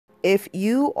if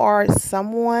you are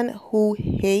someone who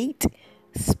hate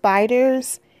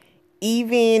spiders,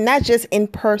 even not just in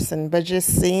person, but just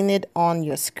seeing it on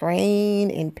your screen,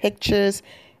 in pictures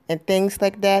and things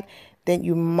like that, then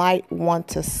you might want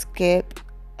to skip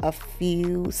a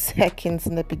few seconds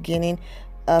in the beginning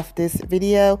of this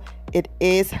video. It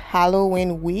is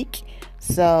Halloween week,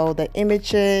 so the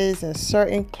images and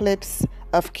certain clips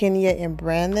of Kenya and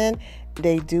Brandon,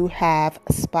 they do have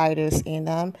spiders in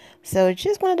them. So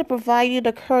just wanted to provide you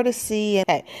the courtesy.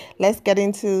 Okay, let's get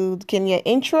into Kenya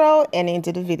intro and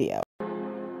into the video.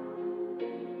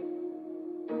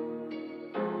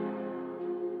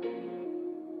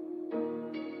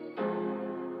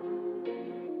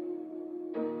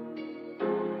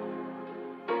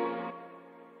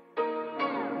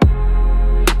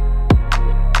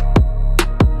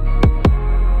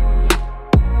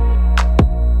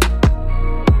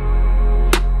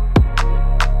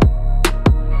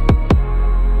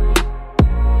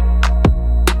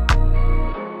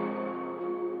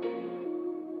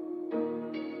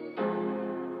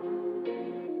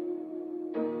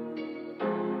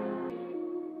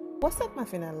 What's up, my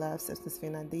Vina loves? This is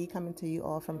Vina D coming to you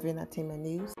all from Vina Team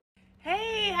News.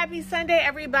 Hey, happy Sunday,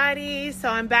 everybody. So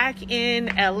I'm back in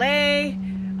LA.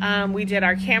 We did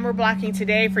our camera blocking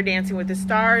today for Dancing with the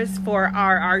Stars for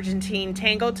our Argentine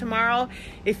tango tomorrow.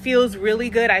 It feels really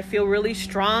good. I feel really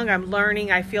strong. I'm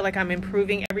learning. I feel like I'm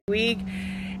improving every week.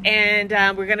 And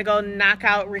we're going to go knock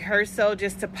out rehearsal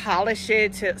just to polish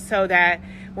it so that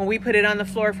when we put it on the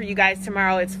floor for you guys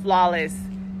tomorrow, it's flawless.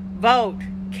 Vote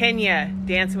Kenya,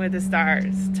 Dancing with the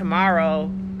Stars,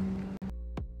 tomorrow.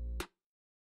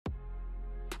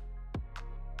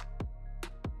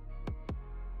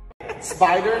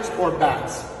 Spiders or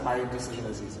bats? My decision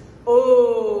is easy.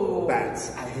 Oh.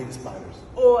 Bats. I hate spiders.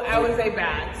 Oh, I would say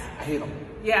bats. I hate them.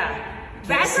 Yeah.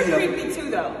 Bats are creepy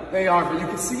too, though. They are, but you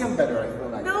can see them better, I feel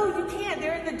like. No, you can't.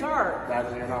 They're in the dark.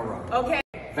 You're not wrong. Okay.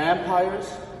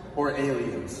 Vampires or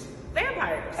aliens?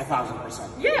 Vampires. 1,000%.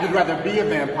 Yeah. You'd rather be a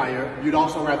vampire. You'd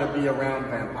also rather be around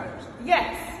vampires.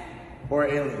 Yes. Or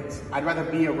aliens. I'd rather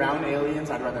be around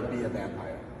aliens. I'd rather be a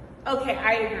vampire. Okay,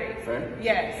 I agree. Fair?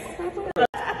 Yes.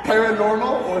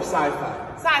 Paranormal or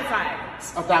sci-fi? Sci-fi.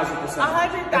 1,000%.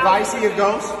 100,000%. If I see a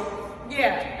ghost,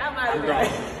 yeah, I'm out of there.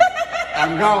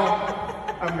 I'm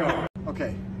going.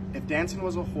 Okay, if dancing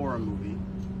was a horror movie,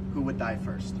 who would die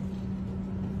first?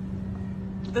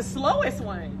 The slowest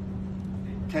one.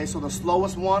 Okay, so the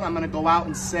slowest one, I'm gonna go out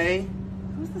and say.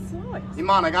 Who's the slowest?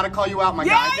 Iman, I gotta call you out, my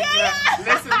guy.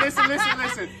 Listen.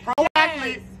 Pro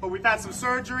athlete, Yes. but we've had some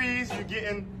surgeries. You're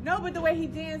getting. No, but the way he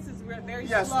dances is very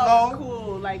slow.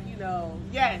 cool. Like, you know,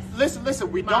 yes.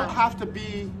 Listen. We don't have to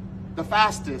be the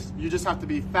fastest. You just have to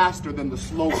be faster than the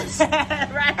slowest.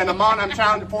 Right. And Iman, I'm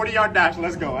challenging 40-yard dash.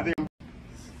 Let's go. I think.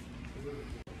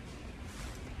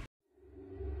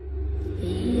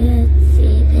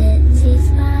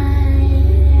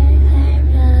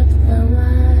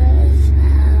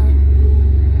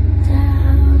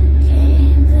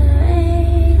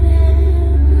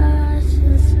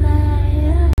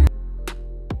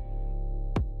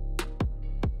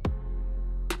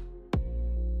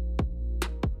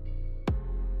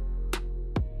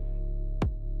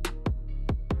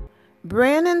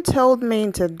 Brandon told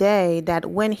me today that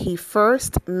when he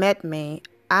first met me,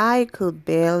 I could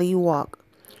barely walk.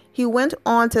 He went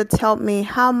on to tell me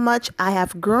how much I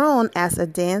have grown as a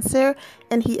dancer,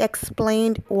 and he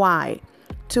explained why.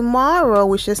 Tomorrow,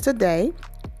 which is today,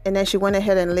 and then she went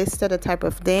ahead and listed the type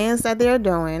of dance that they're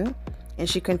doing, and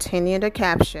she continued the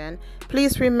caption,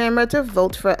 "Please remember to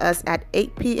vote for us at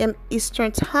 8 p.m.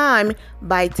 Eastern Time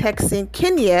by texting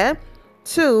Kenya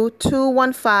to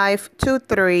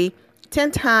 21523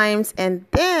 10 times, and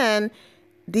then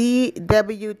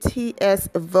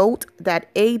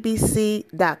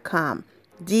dwtsvote.abc.com.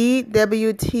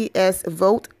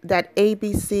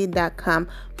 dwtsvote.abc.com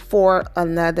for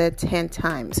another 10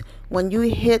 times. When you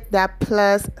hit that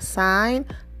plus sign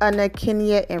under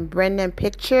Kenya and Brendan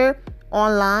picture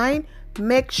online,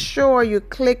 make sure you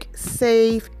click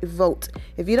save vote.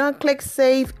 If you don't click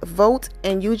save vote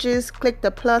and you just click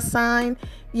the plus sign,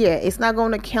 yeah, it's not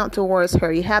going to count towards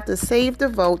her. You have to save the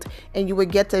vote, and you will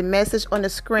get a message on the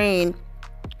screen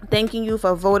thanking you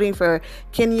for voting for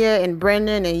Kenya and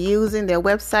Brendan and using their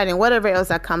website and whatever else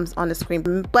that comes on the screen.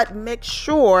 But make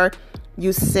sure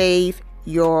you save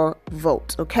your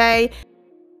vote, okay?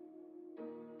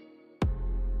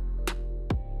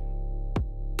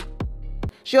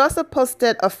 She also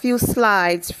posted a few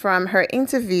slides from her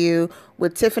interview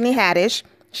with Tiffany Haddish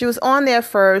She was on there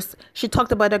first. She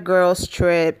talked about a girls'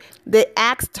 trip. They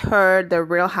asked her, the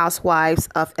Real Housewives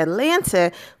of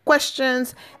Atlanta,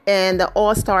 questions and the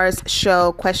All Stars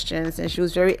show questions. And she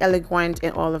was very eloquent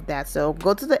and all of that. So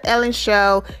go to the Ellen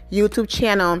Show YouTube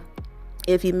channel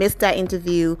if you missed that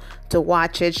interview to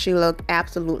watch it. She looked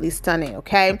absolutely stunning,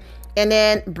 okay? And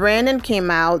then Brandon came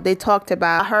out. They talked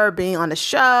about her being on the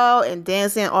show and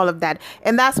dancing and all of that.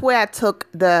 And that's where I took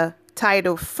the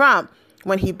title from,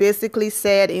 when he basically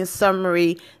said in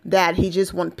summary that he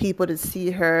just wants people to see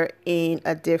her in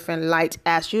a different light.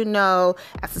 As you know,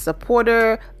 as a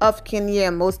supporter of Kenya,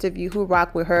 and most of you who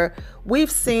rock with her,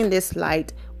 we've seen this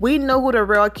light. We know who the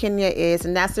real Kenya is,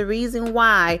 and that's the reason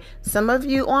why some of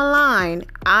you online,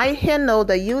 I know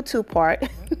the YouTube part,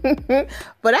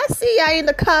 but I see y'all in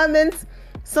the comments.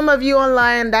 Some of you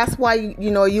online, that's why,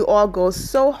 you all go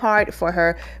so hard for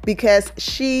her, because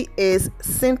she is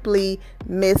simply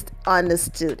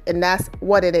misunderstood. And that's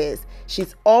what it is.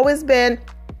 She's always been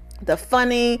the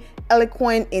funny,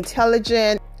 eloquent,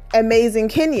 intelligent, amazing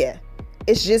Kenya.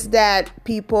 It's just that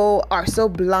people are so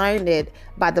blinded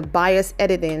by the bias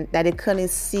editing that they couldn't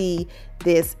see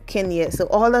this Kenya. So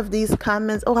all of these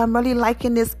comments, oh, I'm really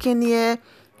liking this Kenya.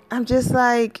 I'm just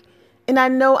like... And I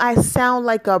know I sound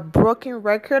like a broken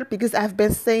record because I've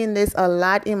been saying this a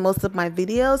lot in most of my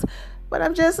videos, but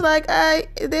I'm just like,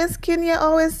 this Kenya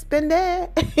always been there.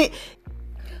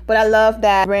 But I love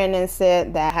that Brandon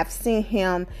said that I've seen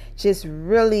him just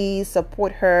really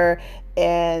support her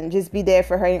and just be there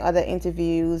for her in other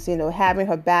interviews, having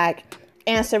her back,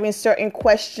 answering certain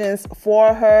questions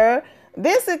for her.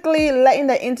 Basically letting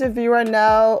the interviewer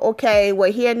know, okay,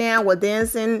 we're here now, we're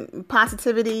dancing,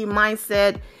 positivity,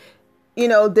 mindset.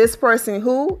 This person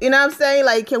who, what I'm saying?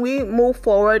 Like, can we move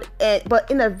forward? But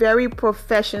in a very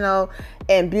professional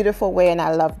and beautiful way. And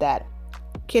I love that.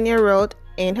 Kenya wrote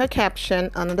in her caption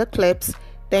under the clips,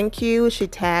 "Thank you." She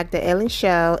tagged the Ellen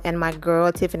Show and my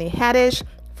girl, Tiffany Haddish,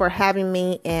 for having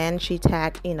me. And she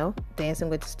tagged, Dancing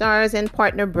with the Stars and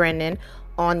partner Brennan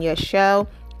on your show.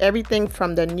 Everything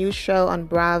from the new show on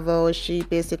Bravo. She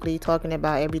basically talking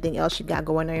about everything else she got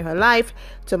going on in her life,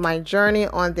 to my journey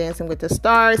on Dancing with the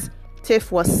Stars.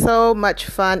 Tiff was so much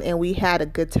fun and we had a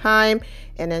good time.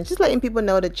 And then just letting people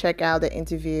know to check out the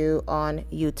interview on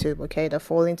YouTube, okay? The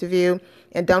full interview.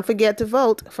 And don't forget to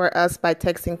vote for us by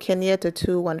texting Kenya to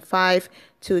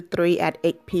 21523 at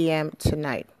 8 p.m.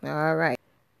 tonight. All right.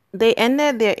 They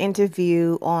ended their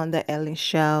interview on the Ellen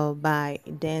Show by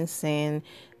dancing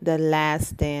the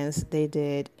last dance they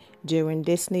did during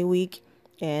Disney Week.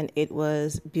 And it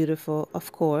was beautiful,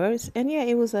 of course. And yeah,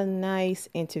 it was a nice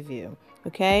interview.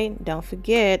 Okay, don't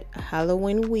forget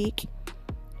Halloween week.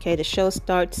 Okay, the show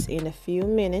starts in a few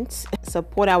minutes.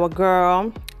 Support our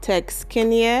girl. Text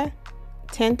Kenya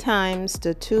 10 times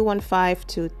to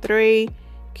 21523.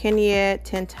 Kenya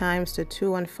 10 times to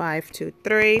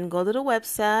 21523. And go to the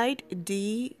website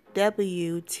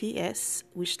DWTS,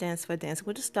 which stands for Dancing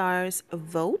with the Stars,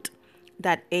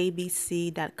 vote.abc.com.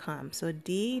 So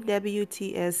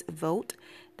DWTS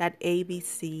vote.abc.com.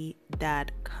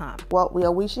 Well, we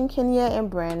are wishing Kenya and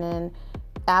Brandon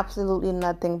absolutely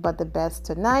nothing but the best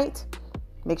tonight.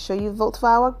 Make sure you vote for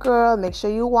our girl. Make sure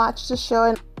you watch the show.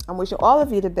 And I'm wishing all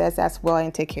of you the best as well,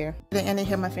 and take care. The end of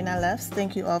here, my final loves.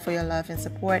 Thank you all for your love and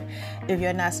support. If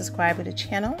you're not subscribed to the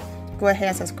channel, go ahead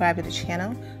and subscribe to the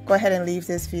channel. Go ahead and leave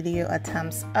this video a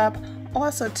thumbs up.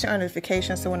 Also turn on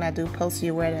notifications so when I do post,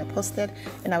 you're aware that I posted.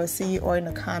 And I will see you all in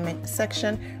the comment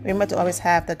section. Remember to always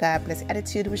have the God bless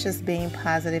attitude, which is being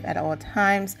positive at all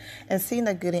times and seeing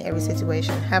the good in every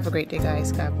situation. Have a great day,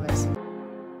 guys. God bless.